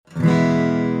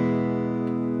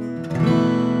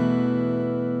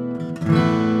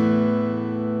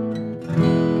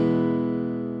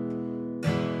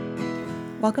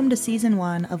Welcome to Season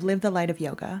 1 of Live the Light of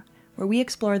Yoga, where we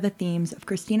explore the themes of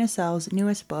Christina Sell's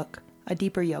newest book, A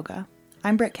Deeper Yoga.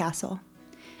 I'm Britt Castle.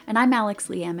 And I'm Alex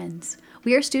Lee Emmons.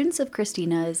 We are students of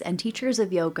Christina's and teachers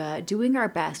of yoga doing our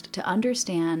best to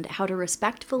understand how to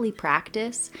respectfully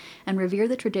practice and revere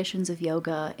the traditions of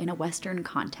yoga in a Western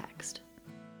context.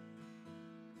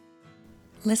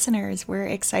 Listeners, we're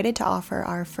excited to offer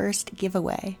our first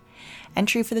giveaway.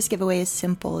 Entry for this giveaway is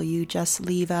simple. You just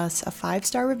leave us a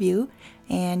 5-star review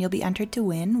and you'll be entered to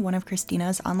win one of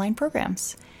Christina's online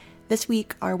programs. This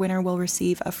week, our winner will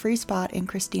receive a free spot in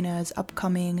Christina's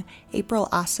upcoming April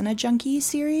Asana Junkie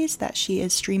series that she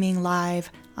is streaming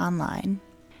live online.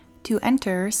 To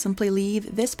enter, simply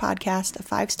leave this podcast a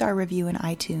 5-star review in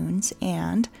iTunes,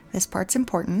 and, this part's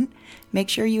important, make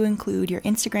sure you include your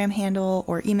Instagram handle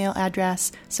or email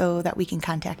address so that we can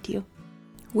contact you.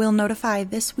 We'll notify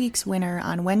this week's winner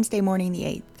on Wednesday morning the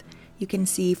 8th. You can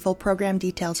see full program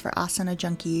details for Asana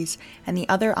Junkies and the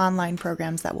other online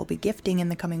programs that we'll be gifting in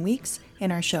the coming weeks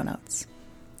in our show notes.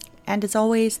 And as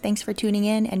always, thanks for tuning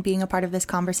in and being a part of this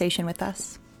conversation with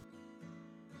us.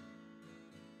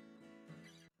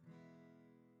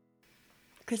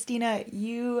 Christina,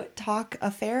 you talk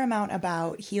a fair amount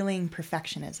about healing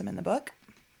perfectionism in the book,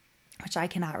 which I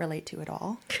cannot relate to at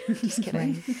all. Just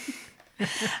kidding.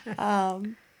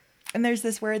 And there's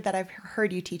this word that I've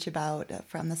heard you teach about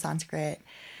from the Sanskrit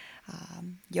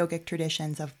yogic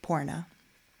traditions of purna.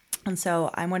 And so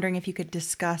I'm wondering if you could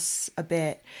discuss a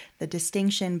bit the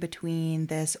distinction between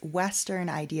this Western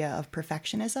idea of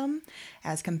perfectionism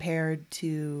as compared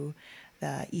to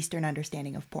the Eastern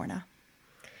understanding of purna.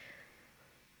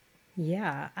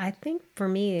 Yeah, I think for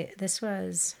me, this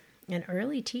was an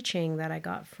early teaching that I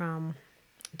got from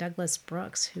Douglas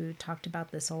Brooks, who talked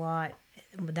about this a lot,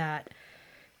 that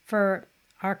for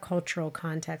our cultural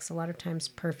context, a lot of times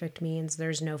perfect means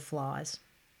there's no flaws.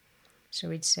 So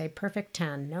we'd say perfect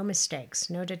 10, no mistakes,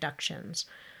 no deductions.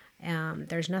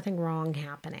 There's nothing wrong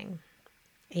happening.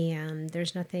 And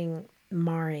there's nothing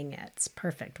marring it. It's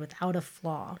perfect, without a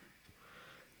flaw.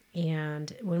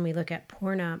 And when we look at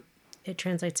purna, it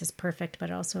translates as perfect, but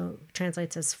it also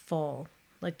translates as full.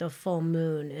 Like the full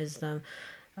moon is the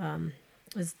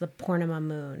Purnima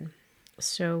moon.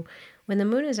 So when the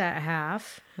moon is at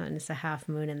half, and it's a half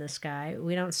moon in the sky,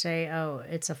 we don't say, oh,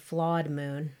 it's a flawed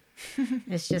moon.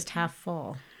 It's just half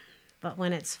full. But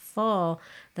when it's full,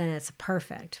 then it's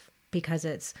perfect because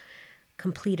it's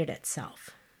completed itself,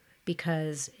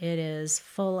 because it is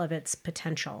full of its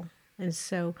potential. And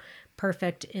so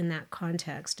perfect in that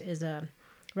context is a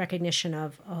recognition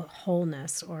of a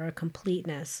wholeness or a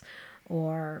completeness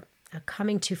or a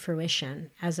coming to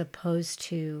fruition, as opposed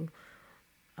to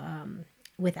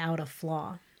without a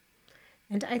flaw.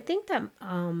 And I think that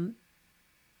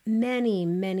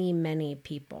many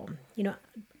people,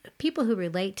 people who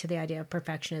relate to the idea of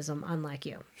perfectionism, unlike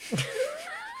you.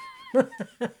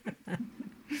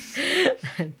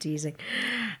 I'm teasing.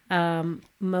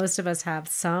 Most of us have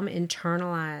some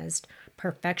internalized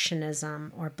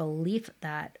perfectionism or belief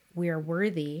that we are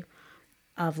worthy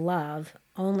of love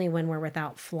only when we're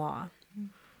without flaw.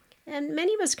 And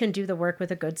many of us can do the work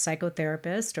with a good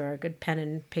psychotherapist or a good pen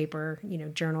and paper,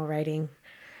 journal writing,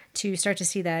 to start to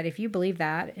see that if you believe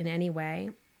that in any way,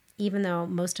 even though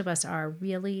most of us are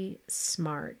really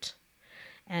smart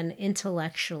and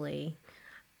intellectually,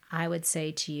 I would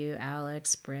say to you,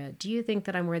 Alex, Britt, do you think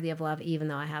that I'm worthy of love even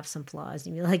though I have some flaws?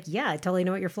 And you're like, yeah, I totally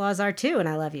know what your flaws are too, and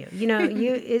I love you.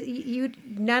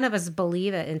 None of us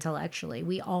believe it intellectually.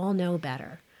 We all know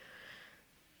better.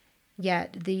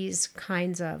 Yet these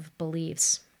kinds of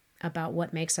beliefs about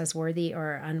what makes us worthy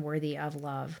or unworthy of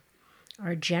love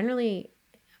are generally,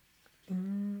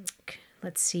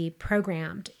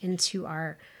 programmed into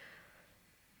our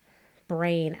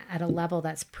brain at a level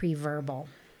that's pre-verbal.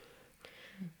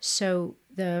 So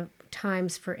the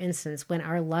times, for instance, when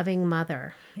our loving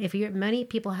mother, many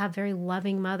people have very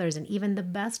loving mothers, and even the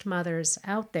best mothers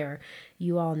out there,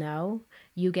 you all know,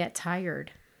 you get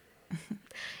tired.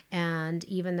 And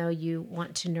even though you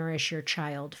want to nourish your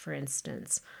child, for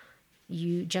instance,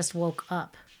 you just woke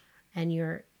up and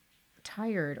you're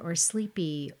tired or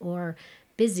sleepy or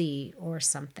busy or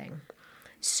something.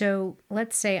 So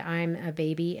let's say I'm a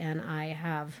baby and I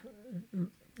have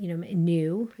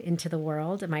new into the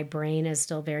world, and my brain is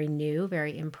still very new,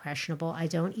 very impressionable. I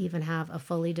don't even have a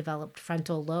fully developed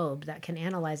frontal lobe that can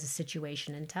analyze a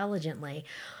situation intelligently.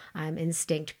 I'm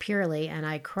instinct purely, and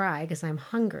I cry because I'm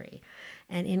hungry.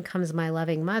 And in comes my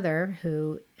loving mother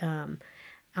who, on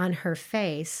her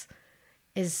face,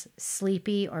 is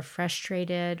sleepy or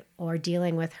frustrated or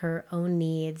dealing with her own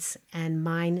needs, and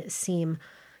mine seem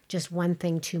just one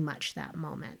thing too much that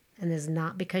moment. And this is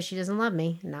not because she doesn't love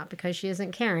me, not because she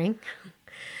isn't caring.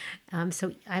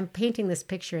 So I'm painting this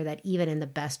picture that even in the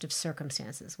best of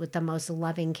circumstances, with the most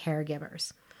loving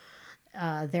caregivers,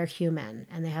 they're human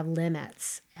and they have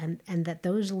limits, and that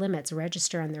those limits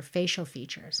register on their facial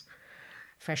features,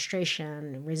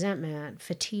 frustration, resentment,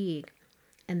 fatigue,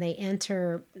 and they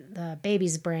enter the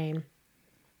baby's brain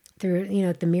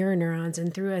through, the mirror neurons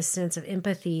and through a sense of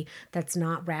empathy that's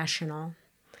not rational.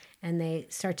 And they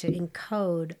start to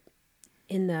encode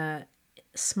in the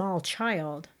small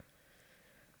child,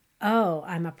 oh,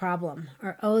 I'm a problem,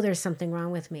 or oh, there's something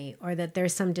wrong with me, or that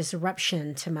there's some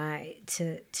disruption to my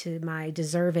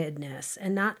deservedness,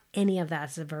 and not any of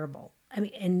that's verbal.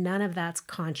 And none of that's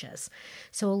conscious.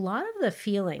 So a lot of the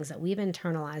feelings that we've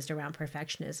internalized around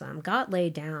perfectionism got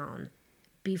laid down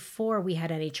before we had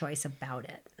any choice about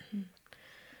it. Mm-hmm.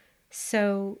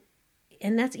 So,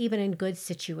 and that's even in good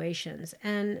situations.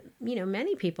 And,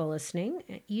 many people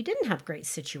listening, you didn't have great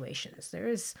situations.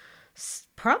 There's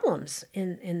problems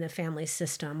in the family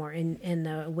system, or in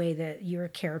the way that you're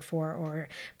cared for,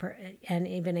 and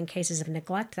even in cases of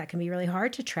neglect, that can be really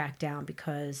hard to track down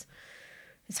because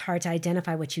it's hard to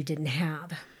identify what you didn't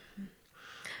have.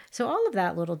 So all of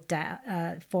that little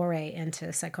foray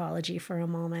into psychology for a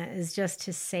moment is just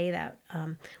to say that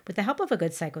with the help of a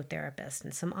good psychotherapist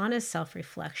and some honest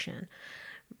self-reflection,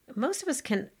 most of us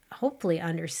can hopefully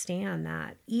understand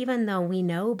that even though we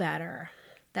know better,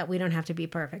 that we don't have to be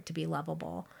perfect to be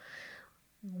lovable,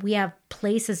 we have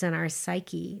places in our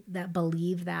psyche that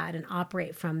believe that and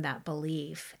operate from that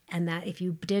belief. And that if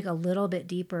you dig a little bit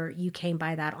deeper, you came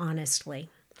by that honestly.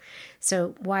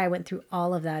 So why I went through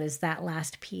all of that is that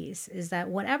last piece, is that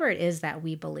whatever it is that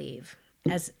we believe,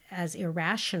 as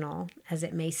irrational as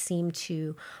it may seem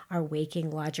to our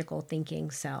waking, logical thinking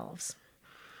selves,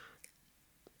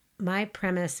 my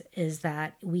premise is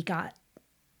that we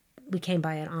came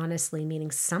by it honestly,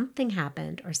 meaning something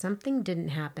happened or something didn't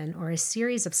happen, or a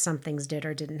series of somethings did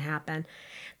or didn't happen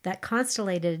that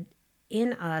constellated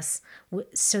in us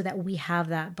so that we have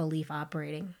that belief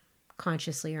operating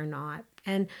consciously or not.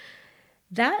 And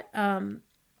that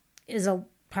is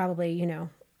probably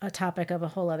a topic of a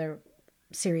whole other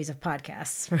series of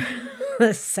podcasts for the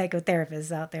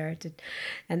psychotherapists out there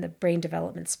and the brain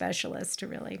development specialists to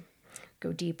really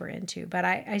go deeper into. But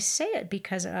I say it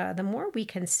because the more we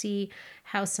can see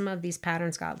how some of these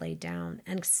patterns got laid down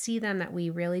and see them, that we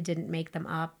really didn't make them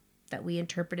up, that we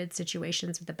interpreted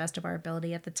situations with the best of our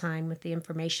ability at the time with the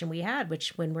information we had,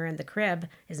 which when we're in the crib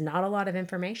is not a lot of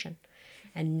information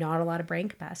and not a lot of brain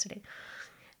capacity.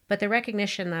 But the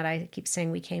recognition that I keep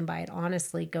saying we came by it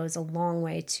honestly goes a long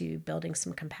way to building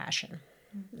some compassion.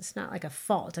 It's not like a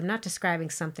fault. I'm not describing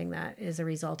something that is a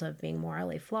result of being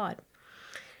morally flawed.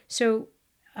 So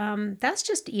that's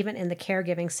just even in the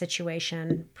caregiving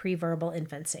situation, pre-verbal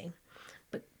infancy.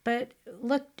 But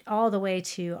look all the way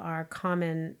to our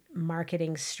common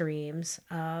marketing streams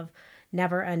of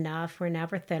never enough, we're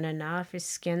never thin enough, your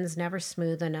skin's never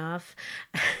smooth enough,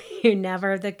 you're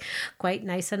never the quite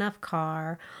nice enough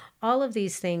car. All of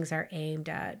these things are aimed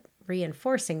at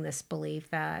reinforcing this belief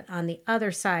that on the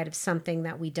other side of something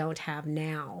that we don't have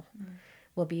now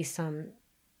will be some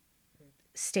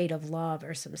state of love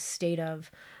or some state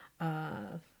of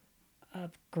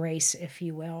grace, if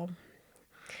you will.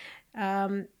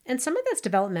 And some of that's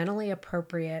developmentally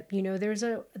appropriate. There's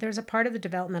a part of the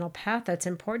developmental path that's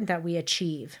important that we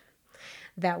achieve,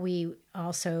 that we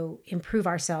also improve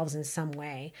ourselves in some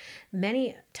way.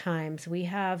 Many times we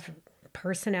have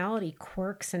personality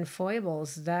quirks and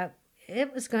foibles that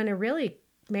it was going to really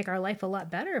make our life a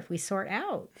lot better if we sort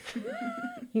out.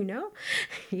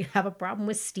 You have a problem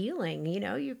with stealing,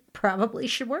 you probably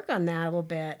should work on that a little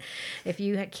bit. If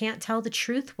you can't tell the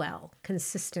truth well,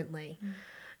 consistently.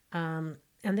 And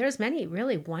there's many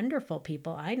really wonderful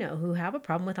people I know who have a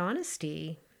problem with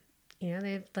honesty.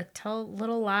 They tell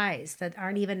little lies that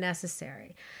aren't even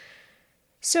necessary.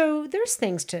 So there's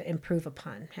things to improve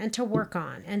upon and to work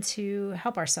on and to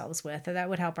help ourselves with, that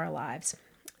would help our lives.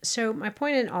 So my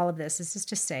point in all of this is just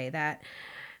to say that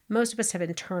most of us have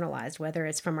internalized, whether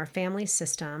it's from our family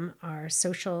system, our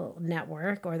social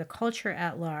network, or the culture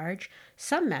at large,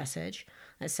 some message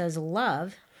that says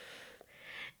love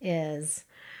is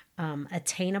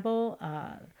attainable,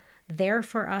 there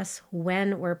for us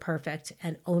when we're perfect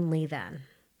and only then.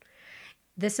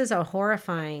 This is a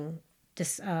horrifying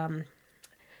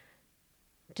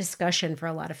discussion for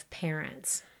a lot of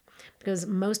parents, because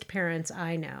most parents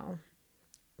I know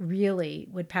really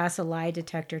would pass a lie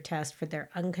detector test for their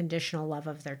unconditional love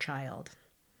of their child.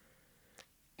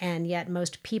 And yet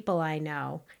most people I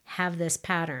know have this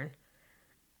pattern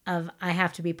of, I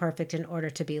have to be perfect in order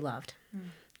to be loved.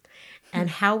 And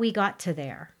how we got to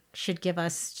there should give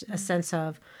us a sense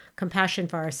of compassion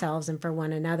for ourselves and for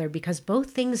one another, because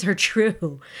both things are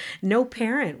true. No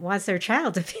parent wants their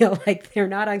child to feel like they're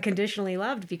not unconditionally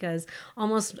loved, because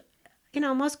most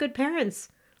good parents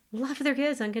love their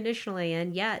kids unconditionally,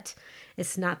 and yet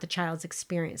it's not the child's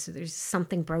experience. So there's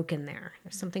something broken there.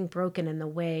 There's something broken in the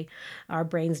way our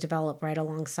brains develop right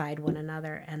alongside one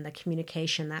another, and the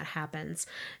communication that happens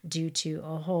due to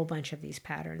a whole bunch of these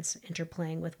patterns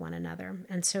interplaying with one another.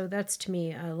 And so that's, to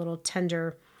me, a little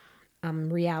tender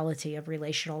reality of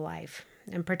relational life,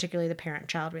 and particularly the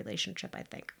parent-child relationship, I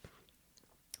think.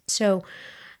 So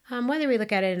whether we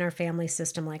look at it in our family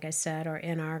system, like I said, or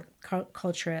in our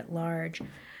culture at large,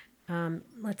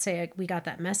 let's say we got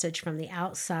that message from the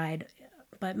outside,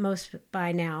 but most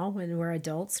by now, when we're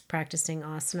adults practicing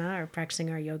asana or practicing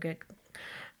our yogic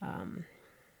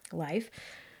life,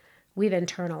 we've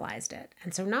internalized it.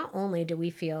 And so not only do we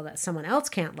feel that someone else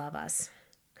can't love us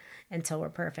until we're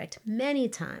perfect, many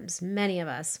times, many of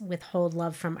us withhold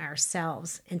love from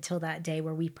ourselves until that day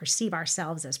where we perceive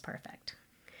ourselves as perfect.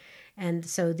 And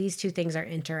so these two things are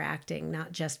interacting,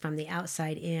 not just from the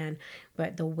outside in,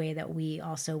 but the way that we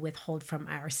also withhold from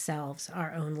ourselves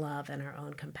our own love and our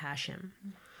own compassion.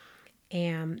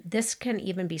 And this can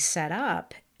even be set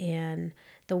up in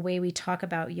the way we talk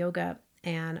about yoga.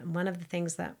 And one of the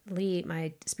things that Lee,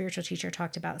 my spiritual teacher,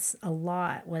 talked about a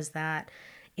lot was that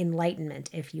enlightenment,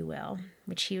 if you will,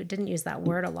 which he didn't use that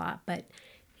word a lot, but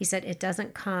he said it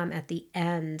doesn't come at the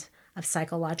end of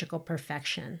psychological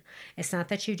perfection. It's not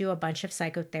that you do a bunch of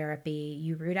psychotherapy,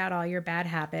 you root out all your bad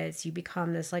habits, you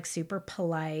become this like super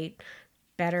polite,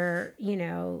 better,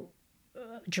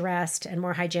 dressed and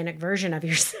more hygienic version of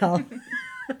yourself.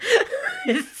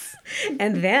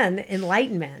 And then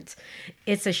enlightenment.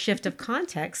 It's a shift of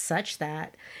context such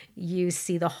that you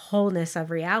see the wholeness of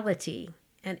reality.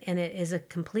 And it is a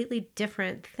completely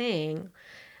different thing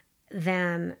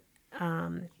than,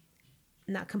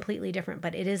 not completely different,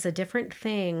 but it is a different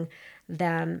thing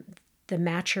than the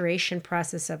maturation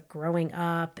process of growing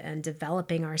up and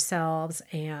developing ourselves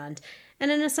and in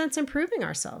a sense, improving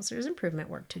ourselves. There's improvement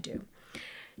work to do.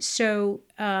 So,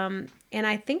 and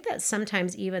I think that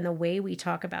sometimes even the way we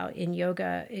talk about in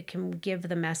yoga, it can give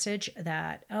the message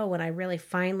that, oh, when I really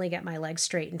finally get my legs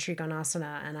straight in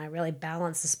Trikonasana and I really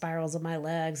balance the spirals of my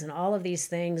legs and all of these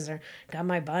things, or got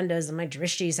my bandhas and my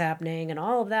drishtis happening and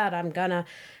all of that, I'm going to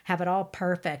have it all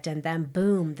perfect. And then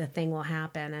boom, the thing will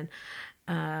happen.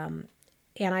 And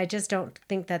I just don't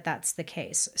think that that's the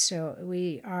case. So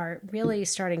we are really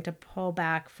starting to pull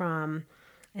back from,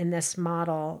 in this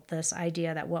model, this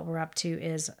idea that what we're up to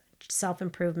is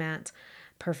self-improvement,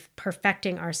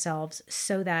 perfecting ourselves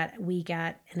so that we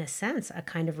get, in a sense, a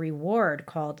kind of reward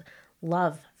called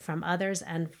love from others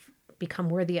and become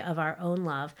worthy of our own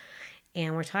love.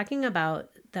 And we're talking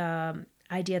about the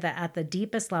idea that at the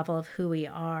deepest level of who we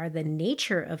are, the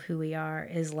nature of who we are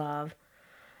is love.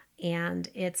 And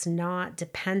it's not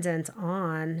dependent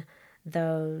on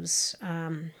those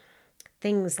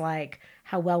things like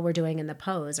how well we're doing in the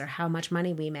pose, or how much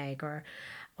money we make, or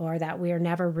that we are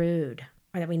never rude,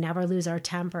 or that we never lose our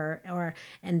temper,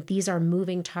 and these are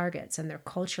moving targets and they're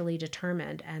culturally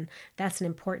determined. And that's an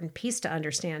important piece to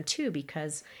understand too,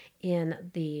 because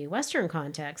in the Western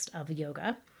context of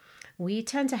yoga, we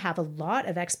tend to have a lot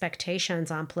of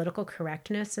expectations on political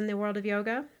correctness in the world of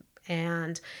yoga,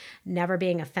 and never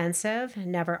being offensive,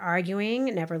 never arguing,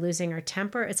 never losing our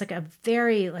temper. It's like a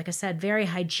very, like I said, very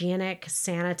hygienic,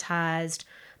 sanitized,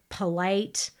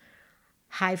 polite,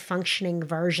 high-functioning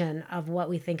version of what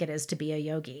we think it is to be a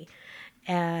yogi.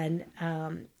 And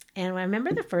I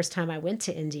remember the first time I went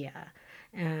to India,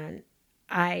 and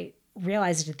I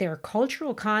realized that their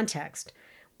cultural context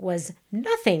was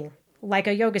nothing like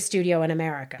a yoga studio in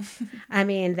America. I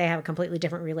mean, they have a completely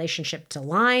different relationship to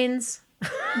lines,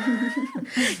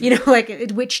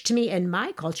 which to me in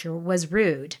my culture was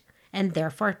rude and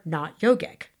therefore not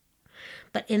yogic.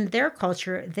 But in their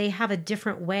culture, they have a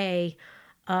different way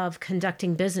of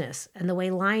conducting business and the way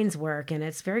lines work. And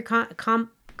it's very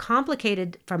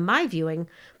complicated from my viewing,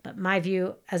 but my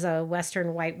view as a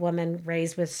Western white woman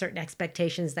raised with certain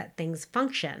expectations that things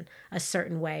function a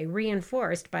certain way,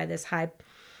 reinforced by this high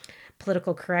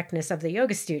political correctness of the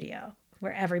yoga studio,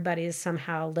 where everybody is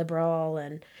somehow liberal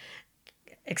and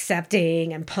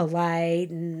accepting and polite.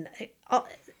 And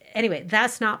anyway,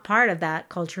 that's not part of that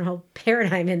cultural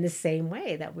paradigm in the same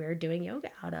way that we're doing yoga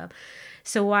out of.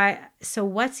 So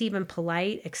what's even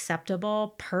polite,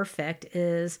 acceptable, perfect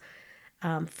is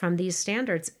from these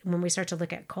standards, when we start to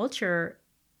look at culture,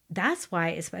 that's why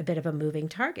it's a bit of a moving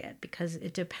target, because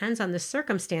it depends on the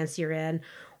circumstance you're in.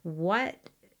 What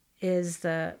is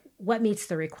the what meets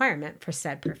the requirement for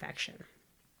said perfection.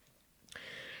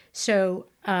 So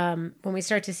when we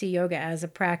start to see yoga as a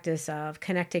practice of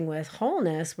connecting with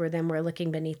wholeness, we're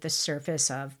looking beneath the surface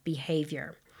of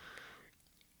behavior.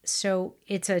 So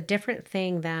it's a different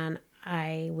thing than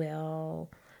I will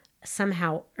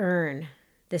somehow earn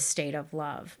this state of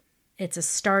love. It's a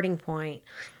starting point,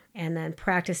 and then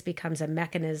practice becomes a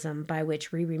mechanism by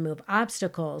which we remove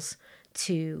obstacles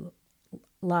to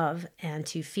love and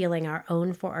to feeling our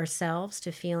own for ourselves,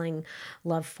 to feeling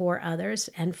love for others,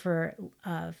 and for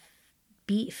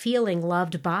feeling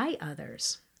loved by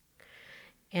others.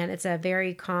 And it's a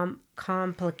very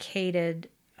complicated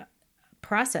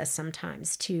process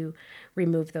sometimes to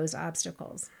remove those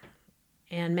obstacles.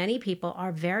 And many people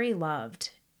are very loved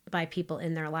by people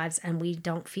in their lives, and we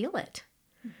don't feel it.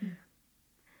 Mm-hmm.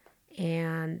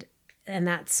 And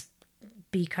that's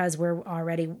because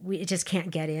it just can't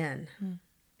get in. Mm.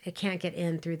 It can't get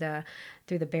in through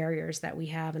the barriers that we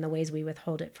have and the ways we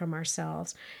withhold it from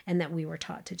ourselves, and that we were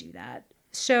taught to do that.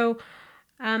 So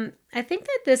I think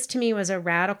that this to me was a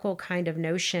radical kind of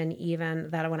notion, even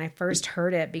that when I first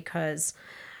heard it, because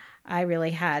I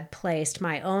really had placed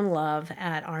my own love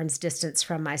at arm's distance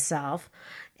from myself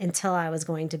until I was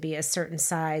going to be a certain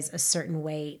size, a certain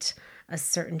weight, a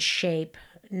certain shape,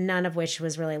 none of which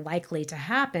was really likely to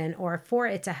happen, or for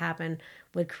it to happen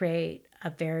would create a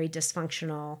very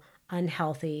dysfunctional,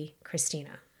 unhealthy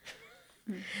Christina.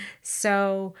 Mm-hmm.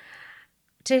 So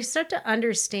to start to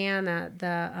understand that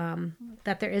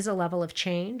that there is a level of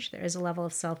change, there is a level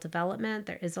of self-development,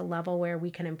 there is a level where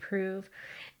we can improve,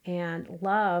 and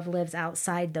love lives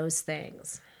outside those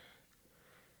things,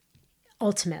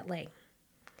 ultimately.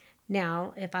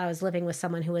 Now, if I was living with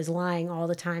someone who was lying all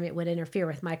the time, it would interfere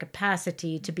with my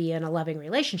capacity to be in a loving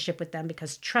relationship with them,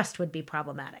 because trust would be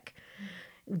problematic.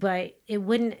 Mm-hmm. But it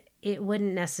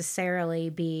wouldn't necessarily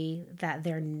be that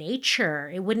their nature,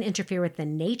 it wouldn't interfere with the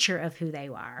nature of who they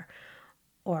are.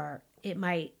 Or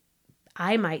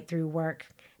I might through work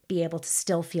be able to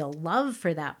still feel love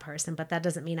for that person, but that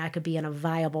doesn't mean I could be in a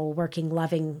viable, working,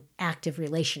 loving, active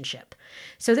relationship.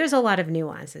 So there's a lot of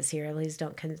nuances here. At least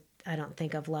I don't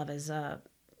think of love as a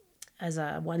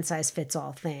one size fits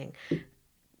all thing.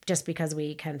 Just because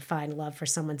we can find love for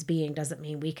someone's being doesn't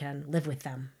mean we can live with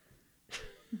them.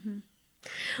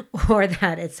 Mm-hmm. Or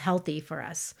that it's healthy for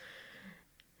us.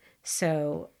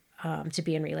 So to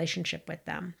be in relationship with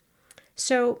them.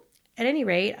 So at any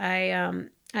rate,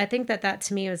 I think that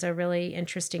to me is a really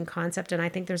interesting concept. And I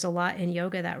think there's a lot in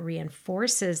yoga that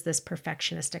reinforces this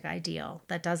perfectionistic ideal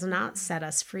that does not set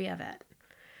us free of it.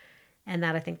 And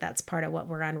that I think that's part of what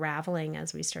we're unraveling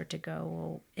as we start to go,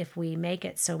 well, if we make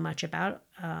it so much about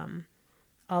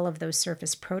all of those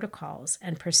surface protocols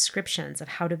and prescriptions of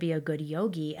how to be a good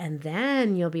yogi, and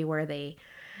then you'll be worthy,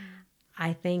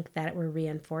 I think that we're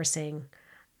reinforcing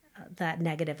that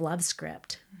negative love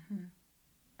script. Mm-hmm.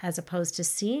 As opposed to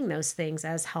seeing those things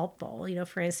as helpful. You know,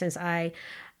 for instance, if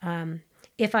I'm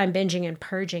binging and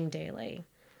purging daily,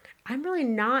 I'm really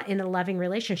not in a loving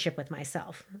relationship with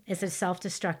myself. It's a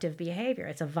self-destructive behavior.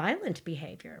 It's a violent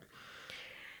behavior.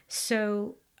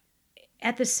 So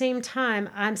at the same time,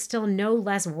 I'm still no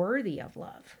less worthy of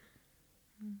love.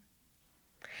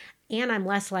 And I'm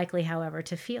less likely, however,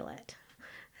 to feel it.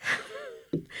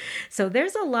 So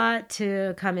there's a lot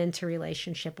to come into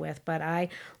relationship with, but I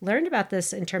learned about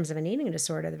this in terms of an eating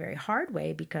disorder the very hard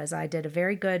way, because I did a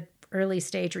very good early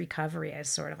stage recovery. I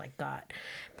sort of like got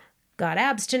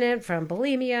abstinent from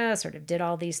bulimia, sort of did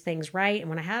all these things right. And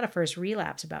when I had a first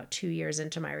relapse about 2 years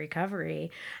into my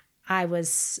recovery, I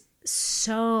was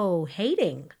so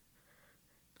hating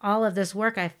all of this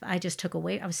work I just took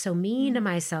away. I was so mean to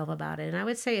myself about it. And I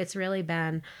would say it's really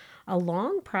been a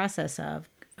long process of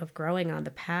growing on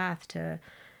the path to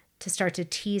start to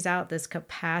tease out this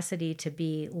capacity to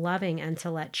be loving and to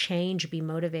let change be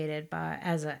motivated by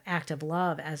as an act of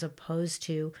love, as opposed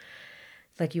to,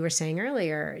 like you were saying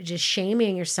earlier, just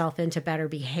shaming yourself into better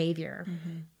behavior.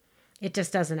 Mm-hmm. It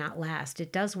just doesn't outlast.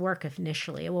 It does work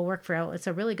initially. It will work it's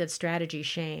a really good strategy,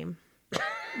 shame.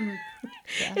 Yeah,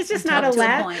 it's just not a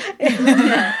last.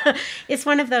 It's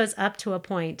one of those up to a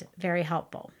point, very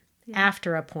helpful. Yeah.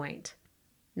 After a point,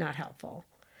 not helpful.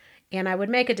 And I would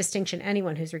make a distinction.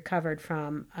 Anyone who's recovered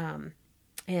from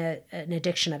an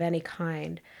addiction of any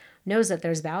kind knows that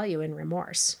there's value in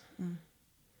remorse. Mm.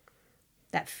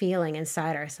 That feeling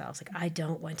inside ourselves, like, I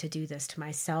don't want to do this to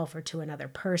myself or to another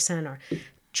person, or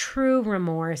true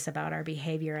remorse about our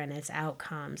behavior and its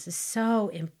outcomes is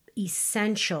so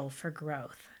essential for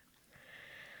growth.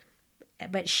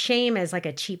 But shame is like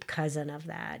a cheap cousin of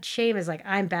that. Shame is like,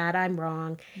 I'm bad, I'm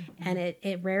wrong. And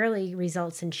it rarely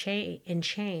results in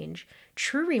change.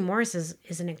 True remorse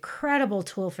is an incredible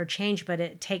tool for change, but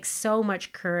it takes so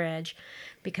much courage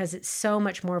because it's so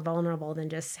much more vulnerable than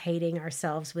just hating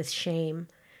ourselves with shame.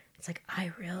 It's like,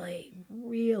 I really,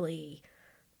 really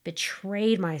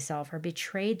betrayed myself or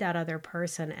betrayed that other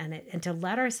person, and to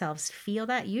let ourselves feel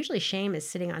that. Usually shame is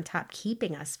sitting on top,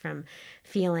 keeping us from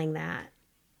feeling that.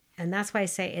 And that's why I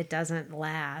say it doesn't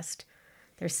last.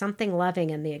 There's something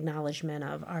loving in the acknowledgement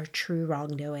of our true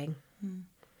wrongdoing.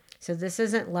 So this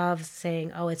isn't love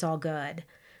saying, oh, it's all good.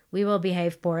 We will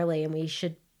behave poorly and we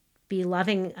should be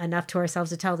loving enough to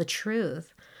ourselves to tell the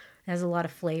truth. It has a lot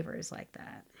of flavors like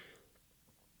that.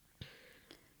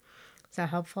 Is that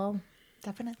helpful?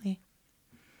 Definitely.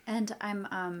 And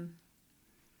I'm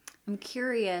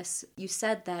curious, you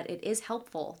said that it is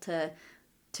helpful to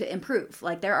improve.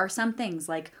 Like there are some things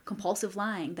like compulsive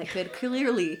lying that could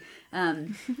clearly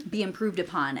be improved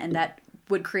upon, and that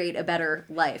would create a better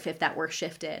life if that were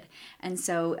shifted. And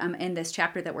so in this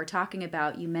chapter that we're talking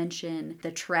about, you mention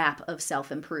the trap of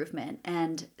self-improvement.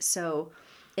 And so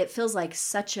it feels like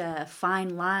such a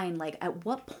fine line. Like at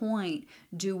what point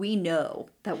do we know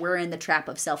that we're in the trap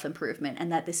of self-improvement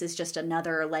and that this is just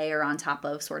another layer on top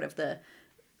of sort of the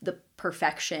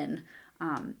perfection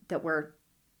that we're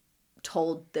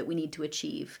told that we need to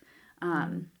achieve?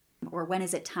 Or when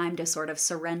is it time to sort of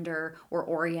surrender or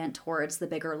orient towards the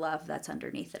bigger love that's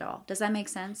underneath it all? Does that make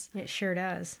sense? It sure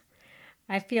does.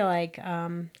 I feel like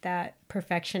that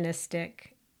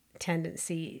perfectionistic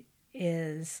tendency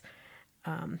is,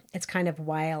 it's kind of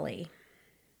wily.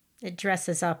 It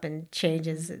dresses up and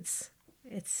changes its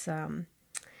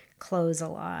clothes a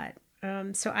lot.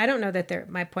 So I don't know that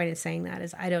my point in saying that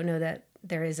is I don't know that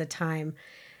there is a time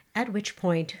at which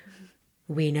point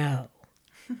we know.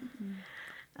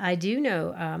 I do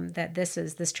know that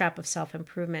this trap of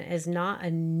self-improvement is not a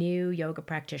new yoga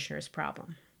practitioner's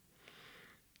problem.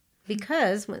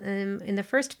 Because in the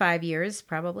first 5 years,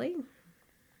 probably,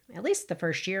 at least the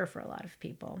first year for a lot of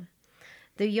people,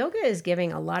 the yoga is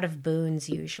giving a lot of boons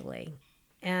usually,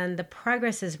 and the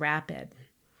progress is rapid.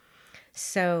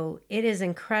 So it is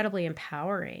incredibly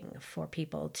empowering for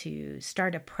people to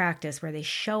start a practice where they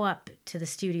show up to the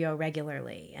studio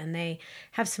regularly and they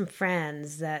have some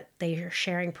friends that they are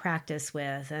sharing practice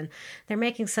with, and they're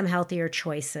making some healthier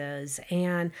choices,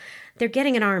 and they're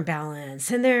getting an arm balance,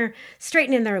 and they're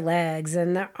straightening their legs,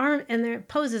 and their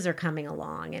poses are coming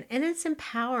along. And it's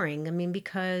empowering. I mean,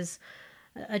 because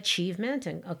achievement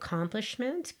and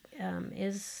accomplishment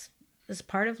is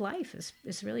part of life,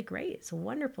 is really great. It's a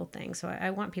wonderful thing. So I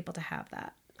want people to have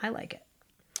that. I like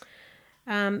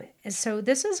it. So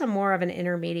this is more of an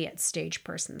intermediate stage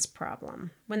person's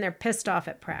problem. When they're pissed off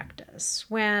at practice,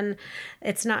 when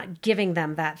it's not giving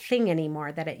them that thing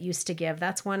anymore that it used to give,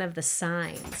 that's one of the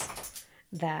signs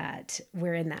that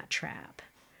we're in that trap.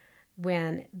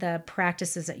 When the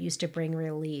practices that used to bring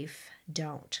relief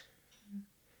don't.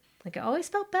 Like I always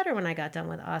felt better when I got done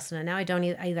with asana. Now I don't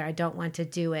either. I don't want to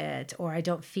do it, or I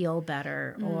don't feel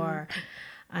better, or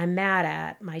I'm mad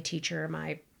at my teacher,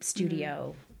 my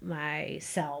studio,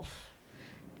 myself.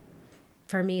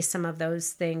 For me, some of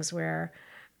those things where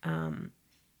I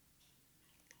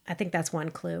think that's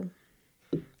one clue.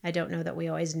 I don't know that we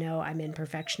always know I'm in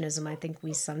perfectionism. I think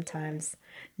we sometimes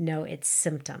know its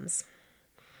symptoms.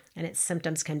 And its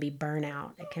symptoms can be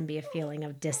burnout. It can be a feeling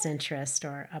of disinterest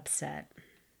or upset.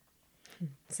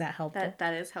 Is that helpful?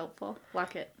 That is helpful.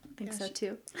 Locket. I think so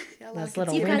too. Yeah, those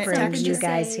little whimperings you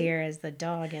guys hear is the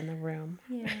dog in the room.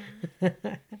 Yeah.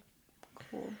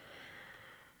 Cool.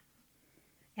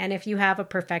 And if you have a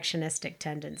perfectionistic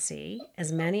tendency,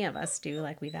 as many of us do,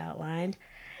 like we've outlined,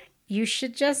 you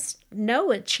should just know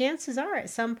it. Chances are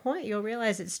at some point you'll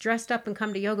realize it's dressed up and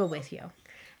come to yoga with you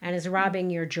and is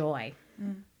robbing your joy.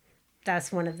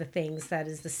 That's one of the things that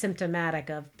is the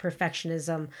symptomatic of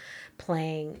perfectionism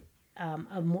playing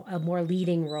a more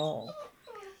leading role.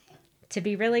 To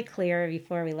be really clear,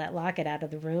 before we let Locket out of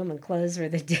the room and close for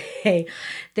the day,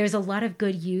 there's a lot of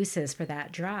good uses for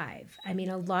that drive. I mean,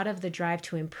 a lot of the drive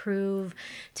to improve,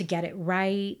 to get it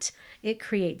right, it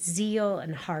creates zeal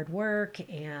and hard work,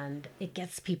 and it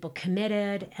gets people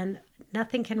committed. And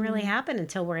nothing can really happen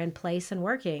until we're in place and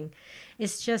working.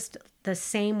 It's just the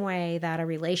same way that a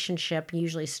relationship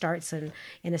usually starts in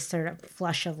a sort of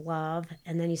flush of love,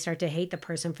 and then you start to hate the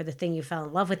person for the thing you fell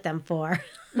in love with them for.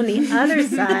 On the other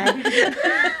side,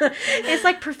 it's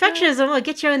like perfectionism will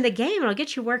get you in the game. It'll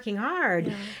get you working hard.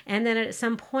 Yeah. And then at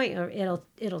some point,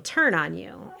 it'll turn on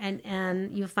you,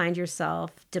 and you find yourself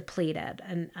depleted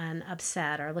and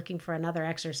upset, or looking for another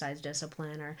exercise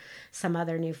discipline or some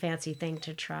other new fancy thing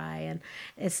to try. And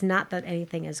it's not that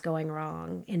anything is going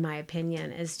wrong, in my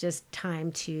opinion. It's just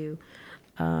time to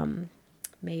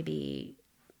maybe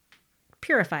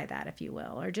purify that, if you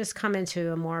will, or just come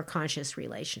into a more conscious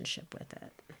relationship with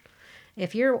it.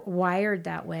 If you're wired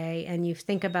that way, and you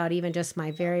think about even just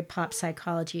my very pop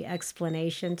psychology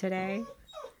explanation today,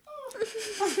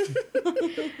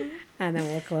 and then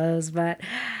we'll close, but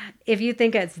if you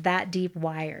think it's that deep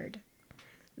wired,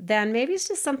 then maybe it's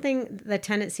just something, the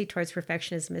tendency towards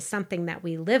perfectionism is something that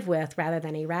we live with rather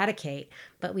than eradicate,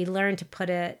 but we learn to put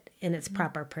it in its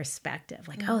proper perspective.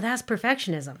 Like, oh, that's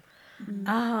perfectionism.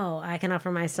 Oh, I can offer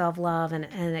myself love and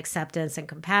acceptance and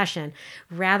compassion,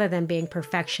 rather than being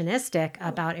perfectionistic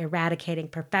about eradicating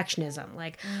perfectionism.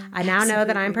 Like, I now know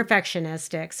that I'm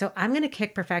perfectionistic, so I'm going to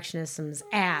kick perfectionism's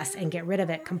ass and get rid of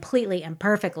it completely and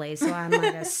perfectly. So I'm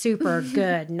like a super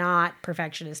good, not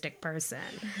perfectionistic person.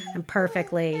 I'm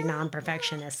perfectly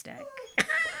non-perfectionistic.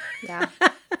 Yeah,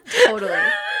 totally.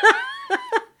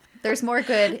 There's more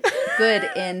good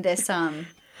in this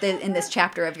in this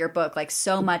chapter of your book, like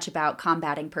so much about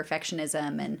combating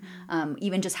perfectionism, and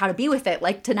even just how to be with it,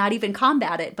 like to not even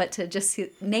combat it, but to just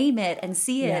name it and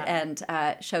see it and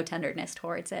show tenderness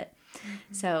towards it.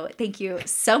 So thank you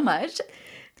so much,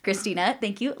 Christina.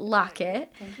 Thank you,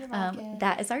 Lockett. Thank you, Lockett.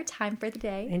 That is our time for the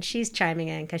day. And she's chiming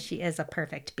in because she is a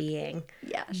perfect being.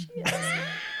 Yeah, she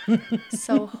is.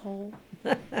 So whole.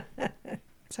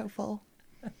 So full.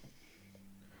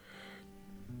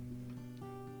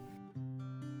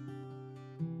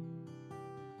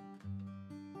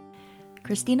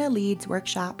 Christina leads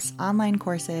workshops, online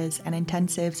courses, and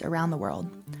intensives around the world.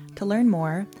 To learn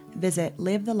more, visit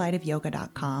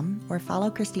livethelightofyoga.com or follow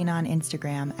Christina on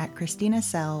Instagram at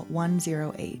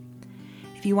ChristinaCell108.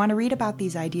 If you want to read about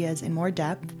these ideas in more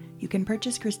depth, you can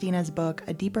purchase Christina's book,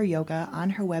 A Deeper Yoga, on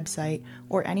her website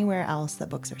or anywhere else that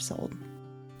books are sold.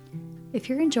 If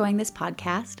you're enjoying this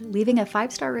podcast, leaving a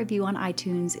 5-star review on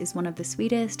iTunes is one of the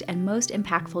sweetest and most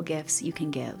impactful gifts you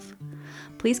can give.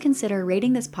 Please consider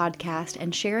rating this podcast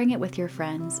and sharing it with your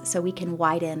friends so we can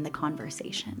widen the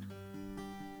conversation.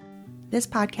 This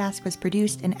podcast was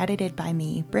produced and edited by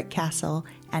me, Britt Castle,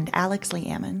 and Alex Lee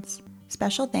Ammons.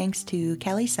 Special thanks to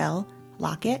Kelly Sell,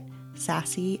 Lockett,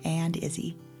 Sassy, and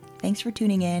Izzy. Thanks for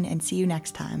tuning in, and see you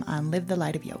next time on Live the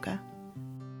Light of Yoga.